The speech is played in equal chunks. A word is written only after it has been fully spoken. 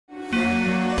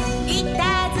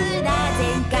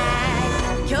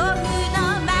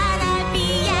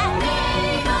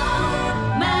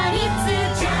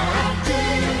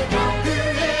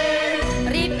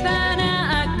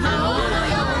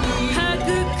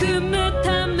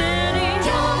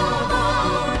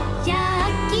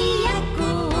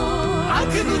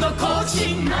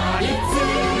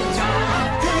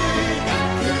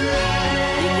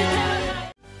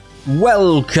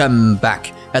Welcome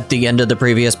back. At the end of the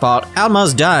previous part,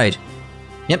 Almaz died.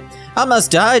 Yep, Almaz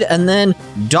died, and then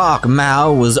Dark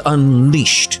Mao was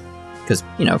unleashed. Because,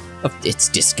 you know, it's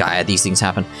Disgaea, these things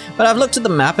happen. But I've looked at the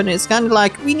map, and it's kind of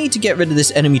like, we need to get rid of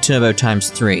this enemy turbo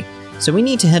 ×3. So we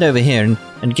need to head over here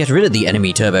and get rid of the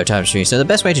enemy turbo ×3. So the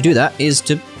best way to do that is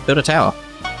to build a tower.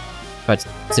 Quite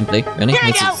simply, really.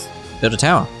 It's build a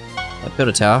tower. Build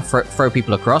a tower, throw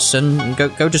people across, and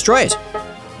go destroy it.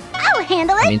 I'll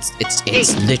handle it. I mean,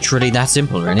 it's literally that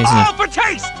simple, really, isn't it? All for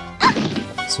taste!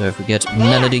 So if we get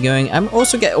Melody going, and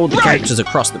also get all the characters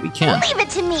across that we can. Leave it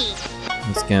to me.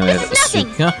 Let's go over to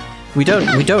Suka. We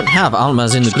don't have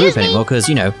Almaz in the group anymore because,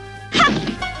 you know,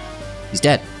 he's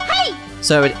dead. Hey.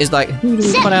 So it's like, who do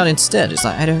we put out instead? It's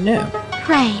like, I don't know.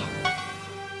 Pray.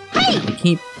 Hey. We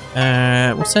keep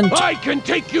we'll send. I can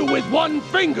take you with one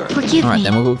finger. Forgive All right, me.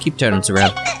 then we'll keep turning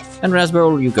around. And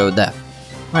Raspberyl, you go there.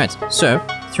 Right, so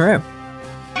throw.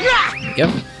 There we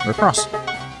go. We're across.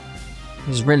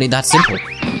 It's really that simple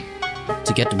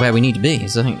to get to where we need to be.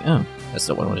 So I think, oh, that's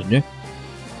not what I wanted to do.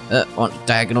 On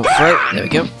diagonal throw. There we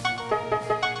go.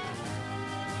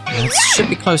 That should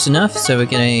be close enough. So we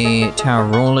get a tower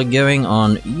roller going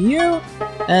on you,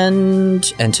 and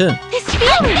turn. This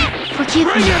feeling. Forgive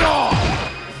Bring me. it on!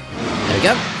 There we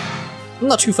go. I'm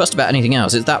not too fussed about anything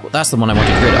else. That's the one I want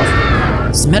to get rid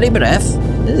of. Smelly breath.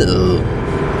 Ew.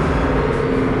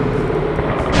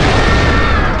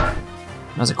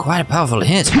 That was quite a powerful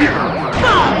hit. But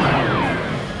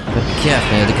be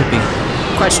careful, they could be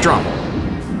quite strong.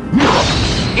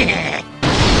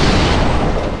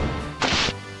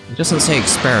 He doesn't say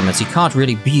experiments. He can't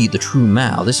really be the true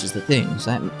Mao. This is the thing.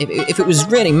 So if it was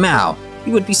really Mao,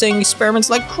 he would be saying experiments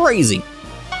like crazy.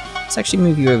 Let's actually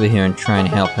move you over here and try and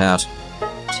help out.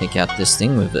 Take out this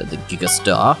thing with the Giga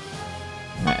Star.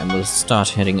 Alright, and we'll start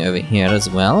heading over here as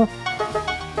well.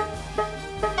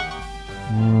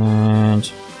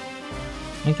 And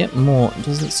I get more. It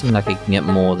doesn't seem like I can get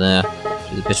more there,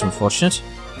 which is a bit unfortunate.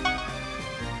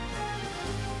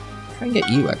 Try and get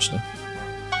you actually.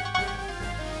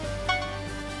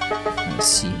 Let's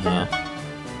see here.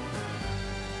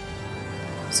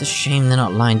 It's a shame they're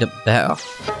not lined up better.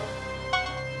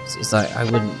 It's like I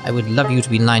would love you to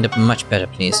be lined up much better,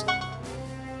 please.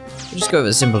 We'll just go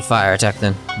with a simple fire attack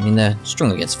then. I mean, they're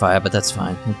strong against fire, but that's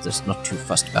fine. I'm just not too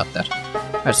fussed about that.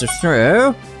 Alright, so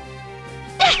throw.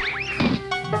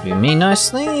 Do me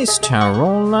nicely. Tower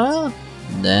roller.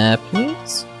 There,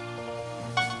 please.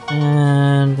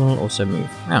 And we'll also move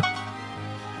around.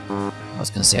 I was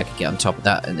going to say I could get on top of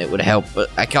that and it would help, but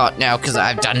I can't now because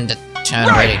I've done the turn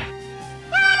already.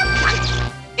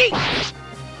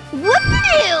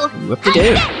 Whoop-de-doo.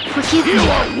 Whoop-de-doo. Forgive me. You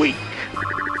are weak.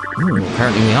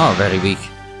 Apparently we are very weak.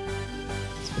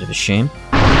 It's a bit of a shame.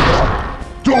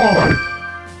 Die!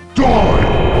 Die!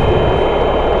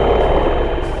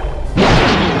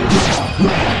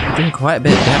 We're doing quite a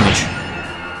bit of damage.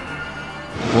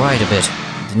 Quite a bit.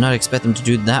 I did not expect them to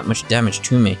do that much damage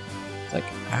to me. It's like,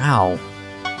 ow.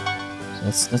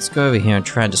 So let's go over here and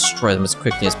try and destroy them as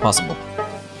quickly as possible.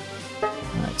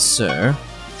 Alright, so...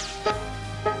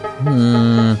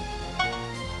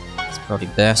 It's probably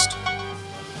best.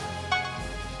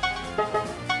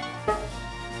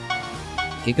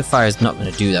 Gigafire is not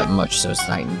going to do that much, so it's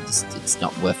like, it's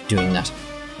not worth doing that.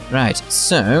 Right,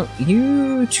 so,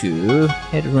 you two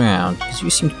head around, because you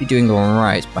seem to be doing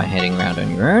alright by heading around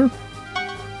on your own.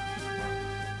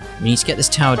 We need to get this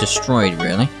tower destroyed,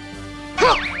 really.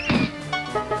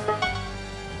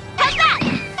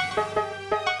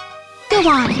 Go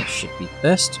on. That should be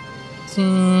best. I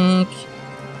think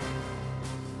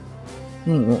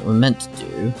what we're meant to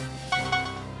do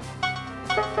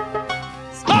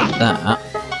is do that.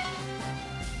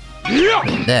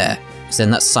 Right there, because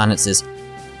then that silences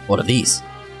all of these,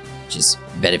 which is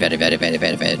very, very, very, very,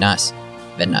 very, very nice.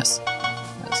 Very nice.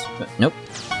 Nope.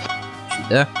 Shoot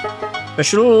there.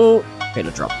 Special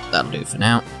payload drop. That'll do for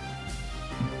now.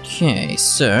 Okay,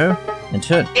 so and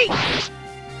turn.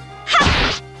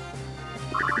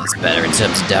 That's better in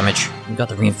terms of damage. We've got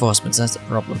the reinforcements. That's the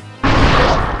problem.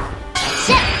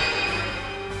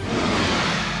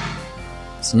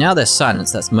 So now they're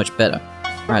silenced. That's much better.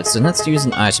 Alright, so let's use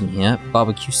an item here.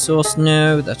 Barbecue sauce,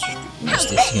 no. That should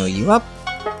mostly heal you up.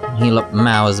 Heal up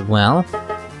Mao as well.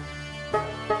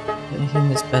 Anything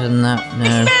that's better than that?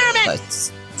 No.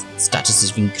 Status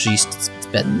has increased. It's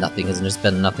better than nothing, isn't it? It's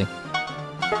better than nothing.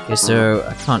 Okay, so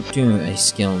I can't do a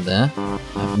skill there. I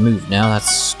have to move now.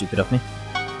 That's stupid of me.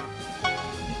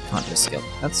 can't do a skill.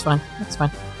 That's fine, that's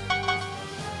fine.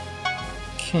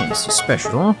 Okay, so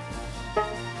special.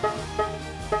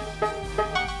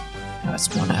 That's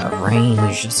one out of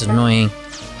range, that's annoying.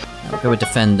 We'll go with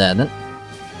defend there then.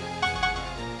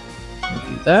 We'll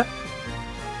do that.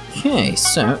 Okay,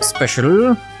 so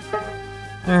special.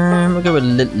 We'll go with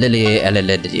Lily,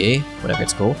 whatever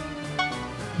it's called.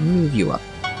 Move you up.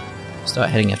 Start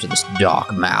heading after this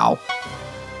dark Mao.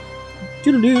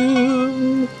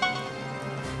 Doodaloo.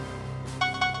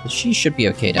 But she should be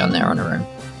okay down there on her own.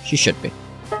 She should be.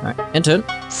 Alright, enter.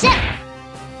 Sit.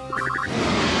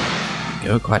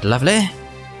 Go, quite lovely.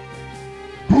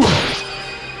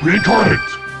 Reincarnate!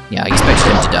 Yeah, I expected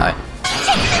him to die.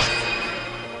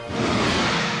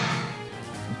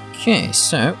 Okay,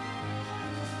 so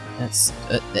that's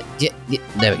yeah,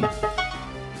 there we go.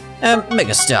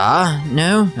 Megastar?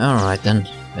 No? Alright then.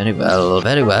 Very well,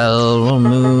 very well. We'll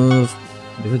move.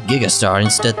 Do a Gigastar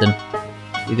instead then.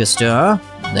 Gigastar.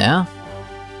 There.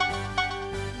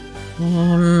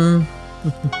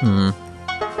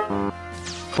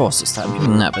 Of course it's that I'm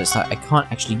doing that, but it's like I can't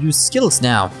actually use skills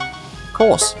now. Of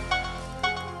course.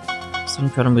 So I'm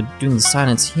problem with doing the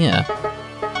silence here.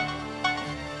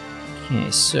 Okay,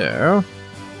 so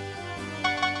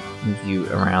move you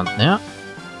around there.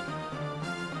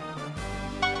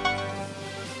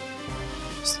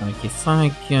 It's like if I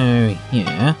go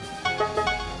here,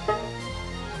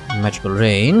 magical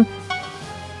rain.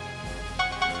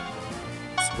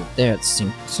 Let's go there at the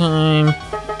same time.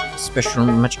 Special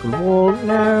magical wall,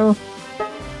 no.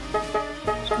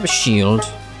 Let's have a shield.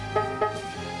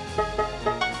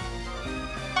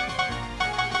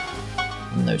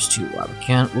 And those two while we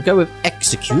can. We'll go with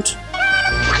execute.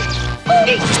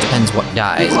 Just depends what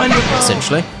dies,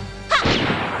 essentially.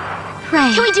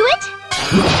 Pray. Can we do it?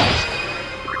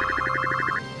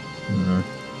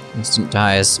 Instant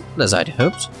die as well as I'd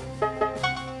hoped.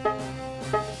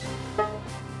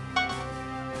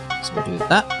 So we'll do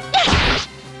that.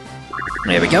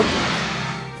 There we go.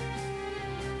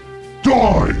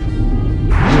 Die!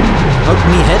 Poke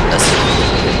me headless.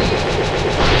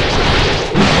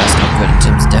 That's not good in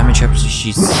terms of damage. Hopefully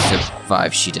she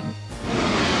survived. She didn't.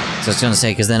 So I was gonna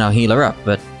say, because then I'll heal her up,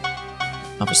 but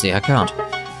obviously I can't.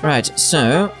 Right,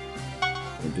 so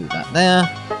we'll do that there.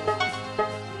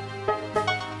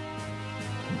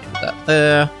 That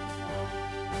there.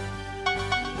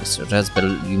 So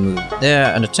Raspberyl, you move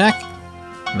there and attack.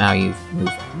 Now you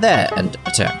move there and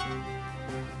attack.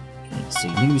 Okay, so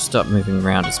you start moving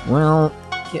around as well.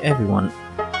 Get everyone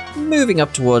moving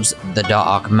up towards the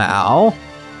Dark Mao.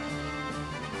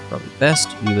 Probably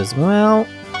best you as well.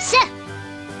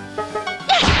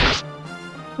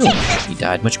 Ooh, he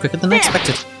died much quicker than I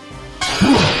expected.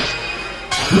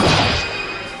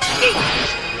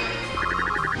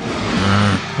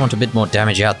 I want a bit more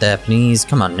damage out there, please.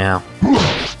 Come on now.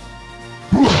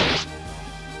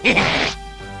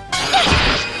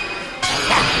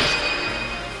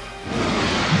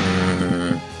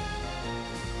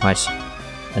 Quite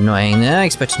annoying there. I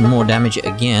expected more damage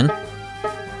again.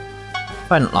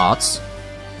 Final arts.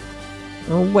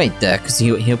 We'll wait there, because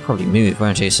he'll probably move,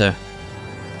 won't he? So,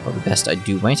 probably best I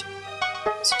do wait.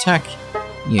 Let's attack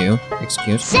you.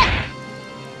 Execute. Do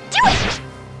it!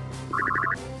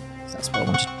 That's what I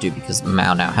wanted to do, because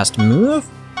Mao now has to move.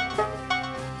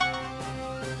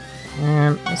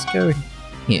 Let's go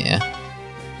here.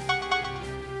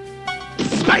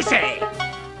 Spicy!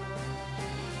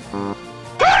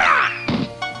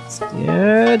 That's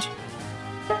good.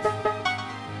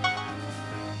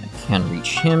 I can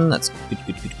reach him. That's good,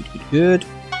 good, good, good, good, good.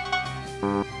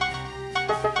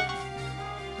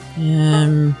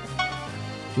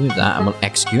 Do that and we'll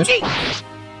execute.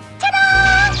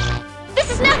 Ta-da! This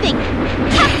is nothing!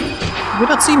 We're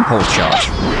not seeing pole charge.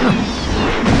 Oh.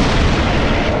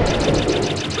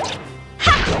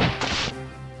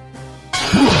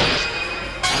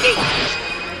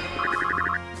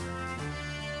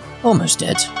 Almost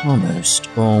dead. Almost.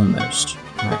 Almost.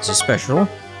 Right, so special.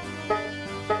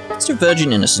 Let's do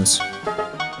Virgin Innocence.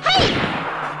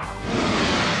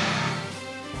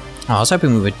 Oh, I was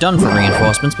hoping we were done for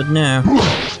reinforcements, but no.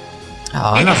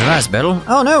 Oh, not a Raspberyl.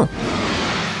 Oh no!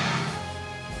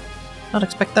 Not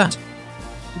expect that.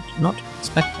 Did not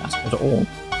expect that at all.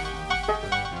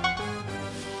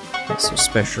 Okay, so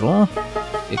special.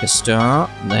 Gigastar.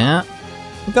 There.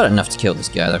 We've got enough to kill this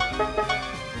guy though.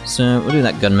 So we'll do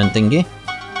that gunman thingy.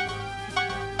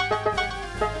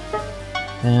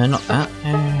 Not that.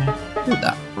 Do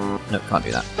that. No, can't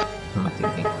do that. What am I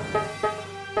thinking?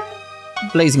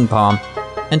 Blazing Palm.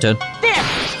 Enter. There!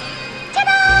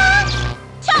 Ta-da!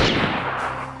 Chop!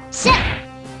 Sit!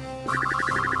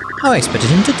 Oh, I expected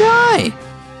him to die!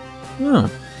 Oh.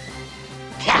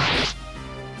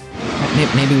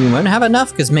 maybe we won't have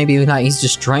enough, because maybe like he's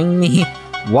destroying me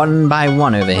one by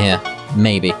one over here.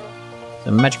 Maybe.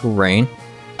 So magical rain.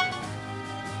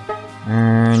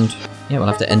 And yeah, we'll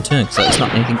have to end turn, because it's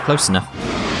not anything close enough.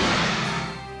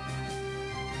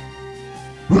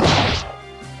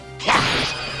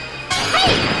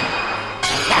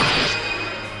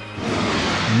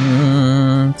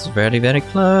 It's very, very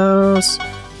close.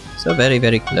 So very,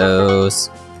 very close.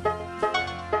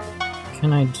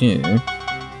 Can I do? I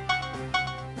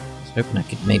was hoping I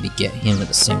could maybe get him at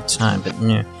the same time, but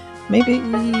no. Maybe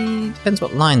depends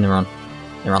what line they're on.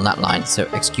 They're on that line, so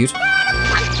execute.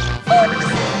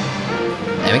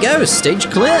 There we go,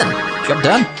 stage clear. Job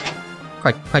done.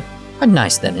 Quite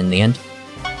nice then in the end.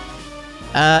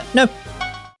 No.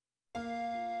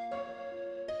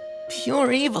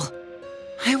 Pure evil.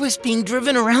 I was being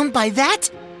driven around by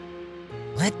that?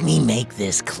 Let me make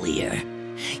this clear.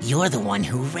 You're the one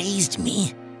who raised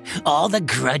me. All the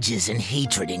grudges and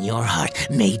hatred in your heart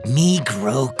made me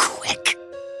grow quick.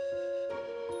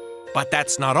 But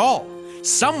that's not all.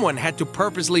 Someone had to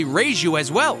purposely raise you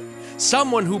as well.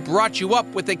 Someone who brought you up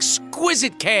with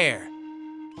exquisite care.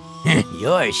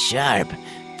 You're sharp.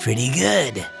 Pretty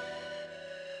good.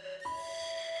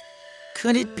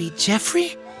 Could it be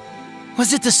Jeffrey?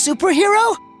 Was it the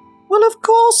superhero? Well, of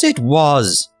course it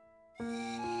was.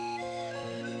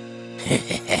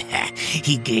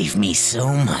 He gave me so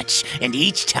much, and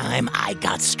each time I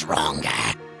got stronger.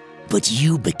 But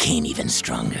you became even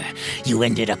stronger. You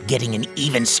ended up getting an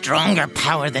even stronger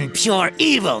power than pure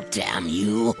evil, damn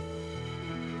you.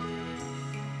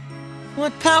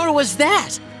 What power was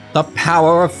that? The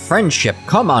power of friendship.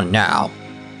 Come on now.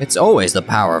 It's always the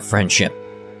power of friendship.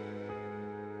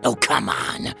 Oh, come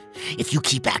on. If you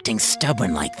keep acting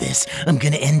stubborn like this, I'm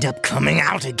gonna end up coming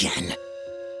out again.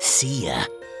 See ya.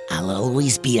 I'll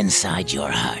always be inside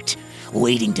your heart,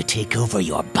 waiting to take over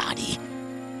your body.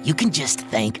 You can just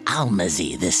thank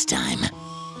Almaz this time.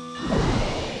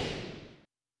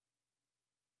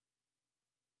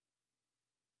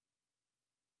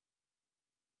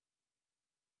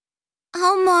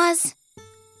 Almaz,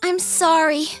 I'm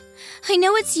sorry. I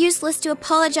know it's useless to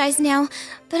apologize now,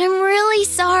 but I'm really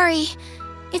sorry.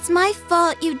 It's my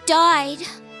fault you died.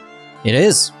 It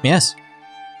is, yes.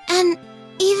 And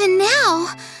even now,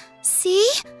 see?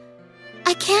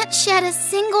 I can't shed a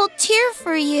single tear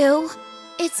for you.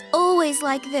 It's always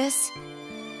like this.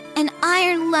 An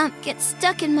iron lump gets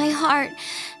stuck in my heart,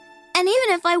 and even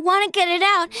if I want to get it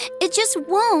out, it just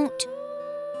won't.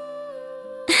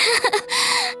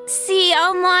 See,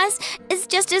 Almaz, it's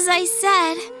just as I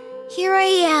said. Here I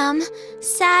am,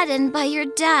 saddened by your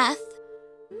death.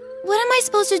 What am I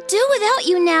supposed to do without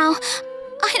you now?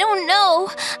 I don't know.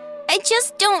 I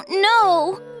just don't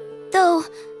know. Though,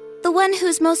 the one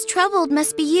who's most troubled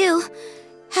must be you,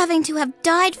 having to have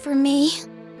died for me.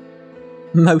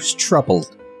 Most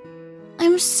troubled.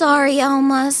 I'm sorry,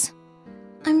 Almaz.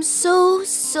 I'm so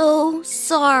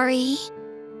sorry.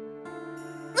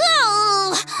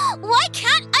 Oh, why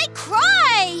can't I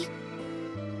cry?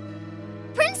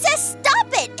 Princess, stop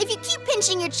it! If you keep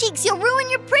pinching your cheeks, you'll ruin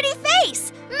your pretty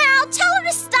face. Mal, tell her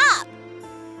to stop.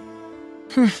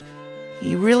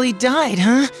 He really died,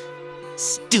 huh?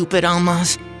 Stupid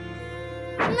Almaz.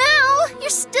 Mal, you're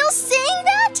still saying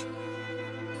that?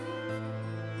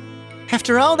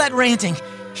 After all that ranting,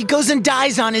 he goes and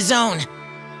dies on his own.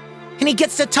 And he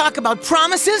gets to talk about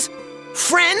promises?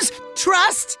 Friends?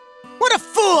 Trust? What a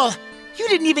fool! You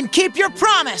didn't even keep your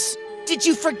promise! Did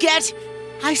you forget?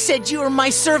 I said you were my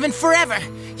servant forever.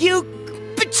 You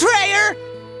betrayer!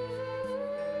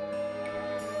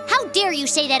 How dare you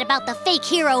say that about the fake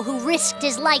hero who risked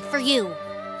his life for you?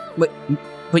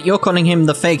 But you're calling him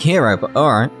the fake hero, but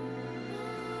alright.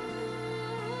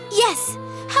 Yes!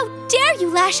 How dare you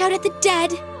lash out at the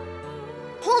dead?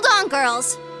 Hold on,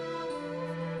 girls.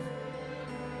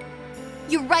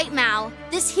 You're right, Mal.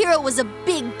 This hero was a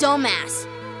big dumbass.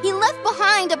 He left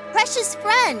behind a precious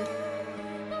friend.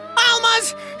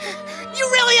 Almaz! You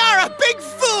really are a big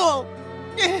fool!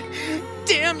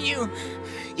 Damn you!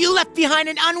 You left behind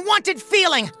an unwanted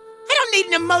feeling! I don't need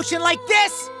an emotion like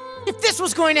this! If this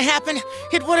was going to happen,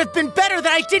 it would have been better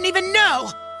that I didn't even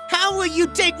know! How will you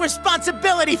take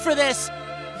responsibility for this?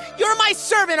 You're my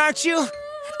servant, aren't you?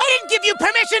 I didn't give you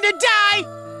permission to die!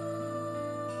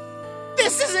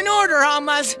 This is an order,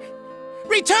 Almaz!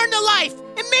 Return to life,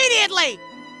 immediately!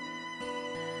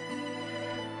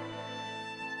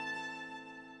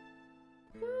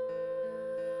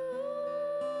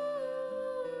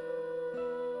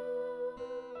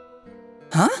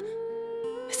 Huh?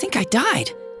 I think I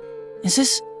died. Is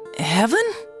this heaven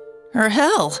or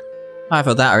hell?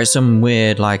 Either that or it's some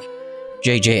weird, like,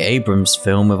 J.J. Abrams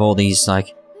film with all these,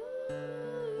 like,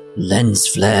 lens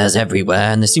flares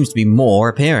everywhere, and there seems to be more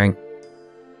appearing.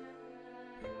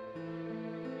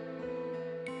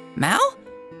 Mal?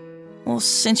 Well,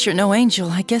 since you're no angel,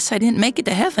 I guess I didn't make it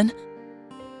to heaven.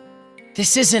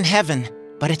 This isn't heaven,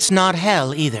 but it's not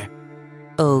hell either.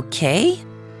 Okay.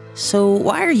 So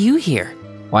why are you here?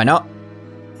 Why not?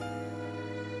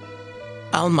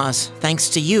 Almaz, thanks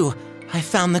to you, I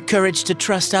found the courage to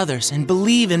trust others and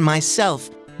believe in myself.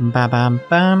 Ba bam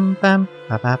bam bam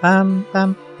ba ba bam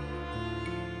bam.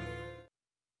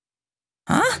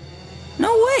 Huh?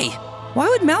 No way! Why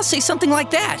would Mal say something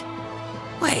like that?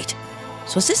 Wait,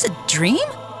 so is this a dream?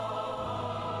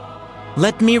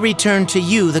 Let me return to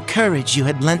you the courage you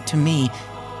had lent to me.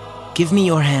 Give me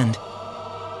your hand.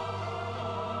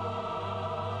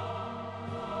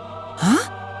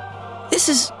 Huh? This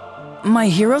is my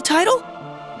hero title?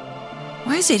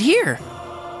 Why is it here?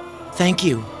 Thank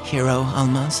you, hero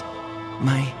Almaz,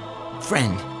 my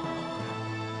friend.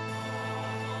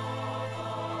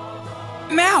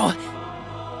 Mal!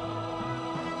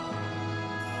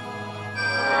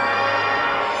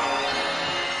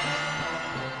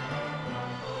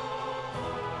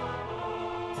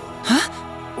 Huh?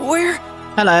 Where?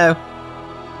 Hello.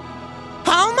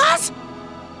 Almaz?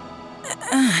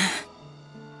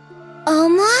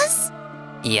 Almaz?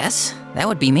 Yes, that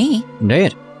would be me.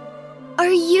 Indeed. Are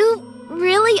you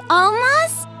really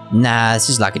Almaz? Nah, this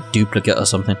is like a duplicate or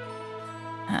something.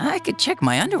 I could check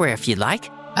my underwear if you'd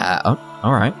like. Oh,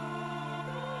 alright.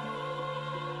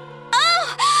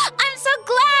 Oh, I'm so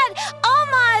glad!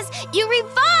 Almaz, you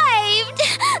revived!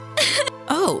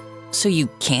 Oh, so you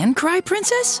can cry,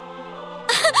 princess?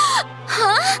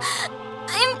 Huh?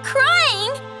 I'm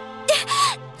crying!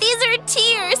 These are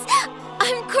tears!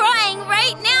 I'm crying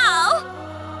right now!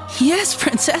 Yes,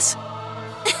 princess.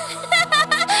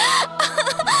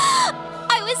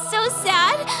 I was so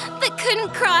sad, but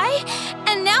couldn't cry,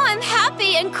 and now I'm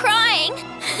happy and crying.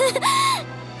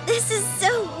 This is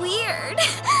so weird.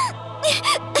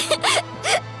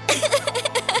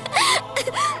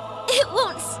 It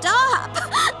won't stop.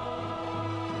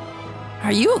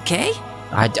 Are you okay?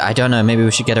 I don't know, maybe we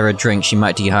should get her a drink, she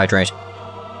might dehydrate.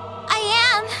 I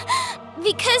am,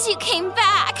 because you came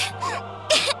back.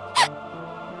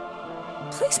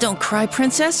 Please don't cry,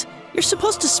 princess. You're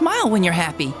supposed to smile when you're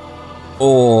happy.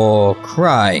 Or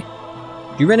cry.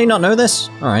 Do you really not know this?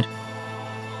 Alright.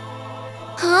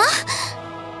 Huh?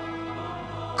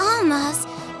 Almaz,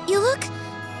 you look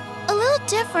a little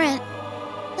different.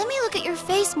 Let me look at your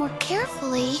face more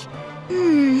carefully.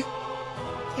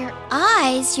 Your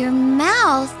eyes, your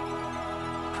mouth.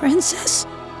 Princess?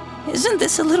 Isn't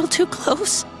this a little too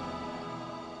close?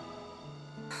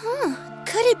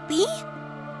 Could it be?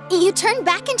 You turned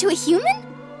back into a human?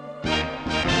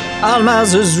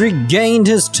 Almaz has regained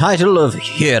his title of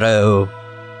hero.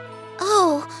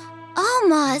 Oh,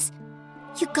 Almaz,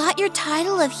 you got your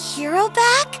title of hero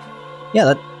back?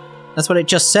 Yeah, that's what it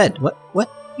just said. What?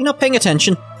 You're not paying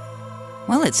attention?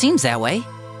 Well, it seems that way.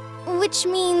 Which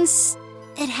means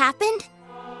it happened?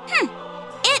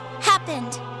 It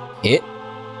happened. It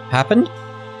happened?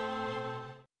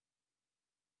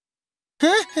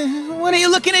 Huh? What are you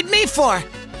looking at me for?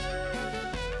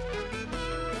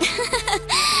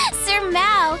 Sir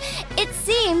Mao, it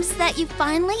seems that you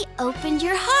finally opened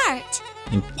your heart.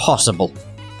 Impossible.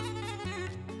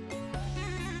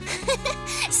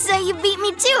 So you beat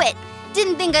me to it.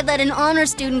 Didn't think I'd let an honor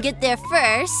student get there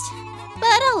first.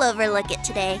 But I'll overlook it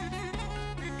today.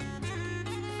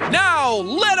 Now,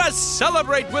 let us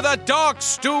celebrate with a dark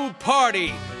stew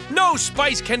party. No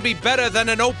spice can be better than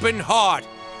an open heart.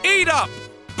 Eat up!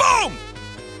 Boom!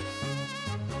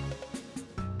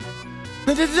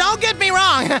 Don't get me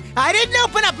wrong. I didn't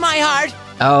open up my heart.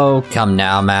 Oh, come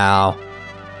now, Mao.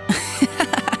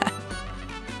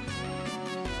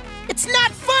 It's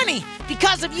not funny.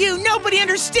 Because of you, nobody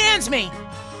understands me.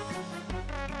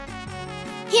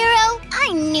 Hero,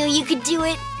 I knew you could do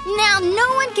it. Now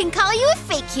no one can call you a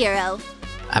fake hero.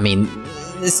 I mean,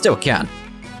 it still can.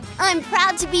 I'm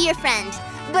proud to be your friend.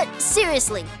 But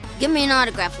seriously, give me an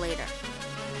autograph later.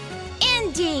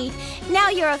 Indeed. Now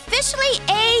you're officially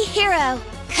a hero.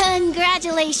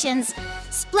 Congratulations.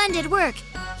 Splendid work,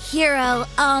 Hero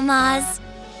Almaz.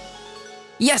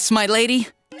 Yes, my lady.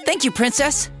 Thank you,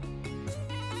 princess.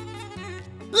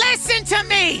 Listen to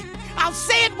me. I'll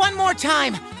say it one more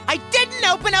time. I didn't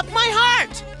open up my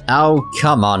heart. Oh,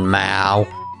 come on, Mao.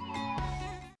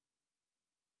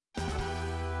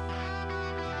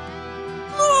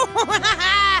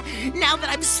 Now that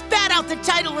I've spat out the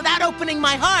title without opening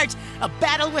my heart, a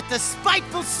battle with the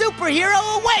spiteful superhero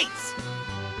awaits!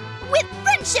 With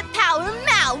friendship power,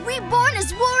 Mal, reborn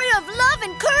as warrior of love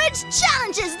and courage,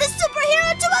 challenges the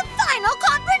superhero to a final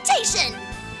confrontation!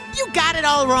 You got it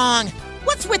all wrong.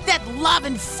 What's with that love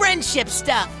and friendship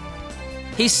stuff?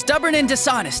 He's stubborn and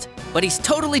dishonest, but he's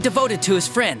totally devoted to his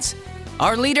friends.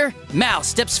 Our leader, Mal,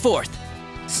 steps forth.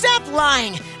 Stop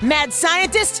lying! Mad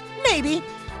scientist? Maybe.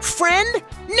 Friend?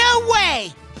 No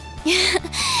way!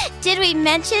 Did we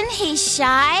mention he's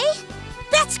shy?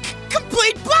 That's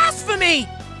complete blasphemy!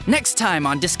 Next time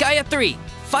on Disgaea 3,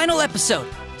 final episode,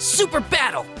 Super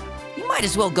Battle. You might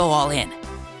as well go all in.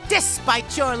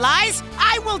 Despite your lies,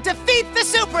 I will defeat the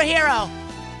superhero!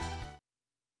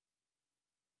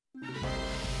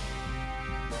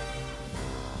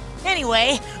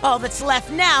 Anyway, all that's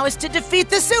left now is to defeat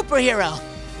the superhero.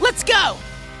 Let's go!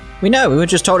 We know, we were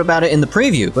just told about it in the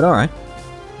preview, but alright.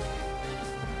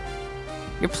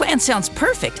 Your plan sounds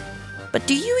perfect, but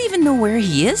do you even know where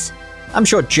he is? I'm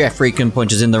sure Jeffrey can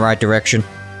point us in the right direction.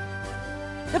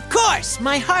 Of course,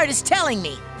 my heart is telling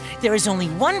me. There is only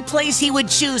one place he would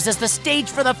choose as the stage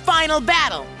for the final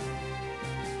battle.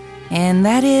 And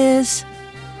that is...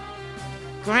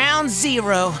 Ground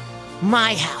Zero.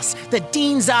 My house, the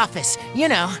Dean's office, you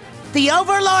know, the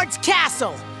Overlord's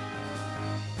castle.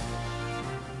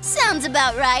 Sounds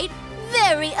about right.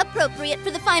 Very appropriate for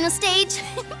the final stage.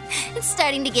 It's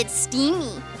starting to get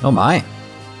steamy. Oh my.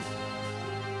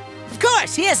 Of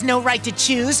course, he has no right to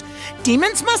choose.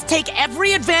 Demons must take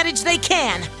every advantage they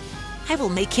can. I will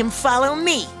make him follow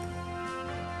me.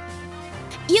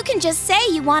 You can just say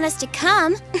you want us to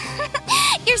come.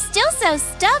 You're still so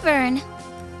stubborn.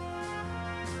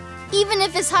 Even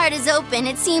if his heart is open,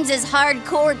 it seems his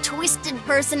hardcore, twisted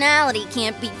personality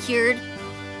can't be cured.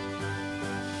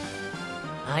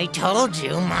 I told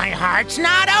you my heart's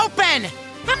not open!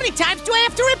 How many times do I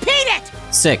have to repeat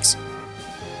it? 6.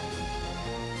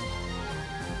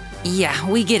 Yeah,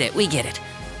 we get it, we get it.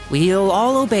 We'll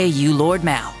all obey you, Lord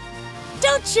Mal.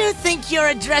 Don't you think you're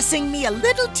addressing me a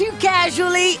little too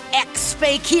casually,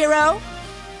 ex-fake hero?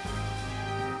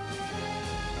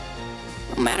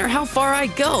 No matter how far I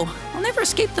go, I'll never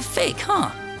escape the fake,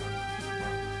 huh?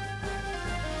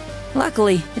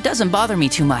 Luckily, it doesn't bother me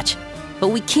too much. But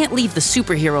we can't leave the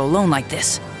superhero alone like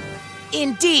this.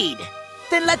 Indeed.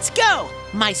 Then let's go,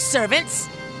 my servants.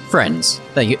 Friends.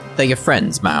 They're your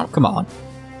friends, Mal. Come on.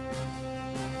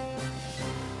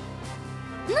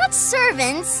 Not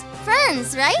servants,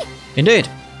 friends, right? Indeed.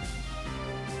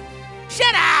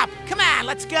 Shut up! Come on,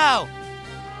 let's go.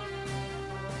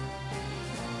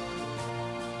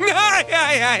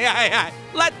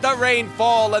 Let the rain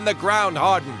fall and the ground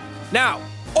harden. Now,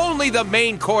 only the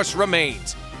main course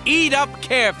remains. Eat up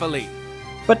carefully.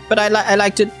 But I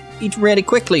like to eat really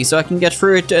quickly so I can get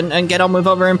through it and get on with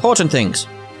other important things.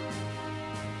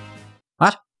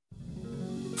 What?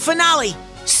 Finale.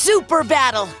 Super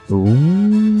battle.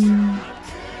 Ooh.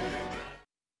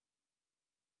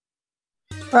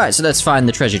 Alright, so let's find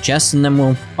the treasure chests and then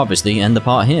we'll obviously end the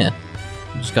part here.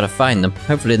 Just gotta find them.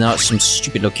 Hopefully they're not some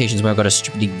stupid locations where I've gotta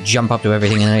stupidly jump up to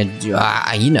everything and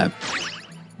you know.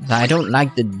 I don't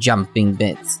like the jumping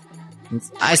bits. It's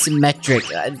isometric.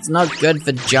 It's not good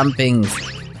for jumping.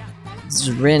 It's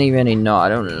really, really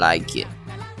not. I don't like it.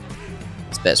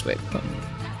 It's the best way to put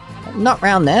it. Not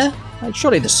round there. Like,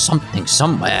 surely there's something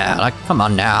somewhere. Like, come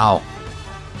on now.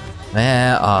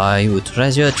 Where are you?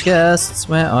 Treasure chests.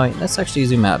 Where are you? Let's actually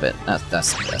zoom out a bit.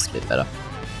 That's a bit better.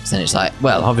 So then it's like,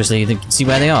 well, obviously you can see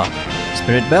where they are.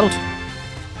 Spirit belt.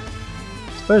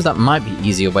 I suppose that might be an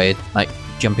easier way, like,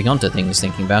 jumping onto things,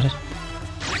 thinking about it.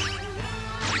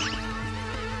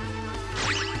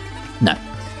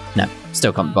 No,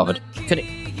 still can't be bothered. Could it?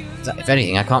 If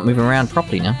anything, I can't move around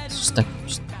properly now. It's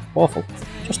just awful.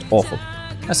 Just awful.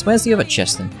 So where's the other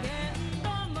chest then?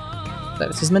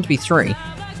 This is meant to be 3.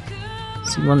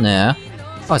 See one there.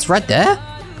 Oh, it's right there?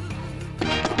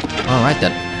 Alright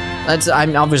then.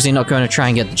 I'm obviously not going to try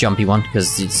and get the jumpy one,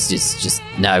 because it's just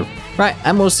no. Right,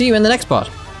 and we'll see you in the next part.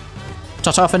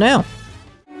 Ta-ta for now.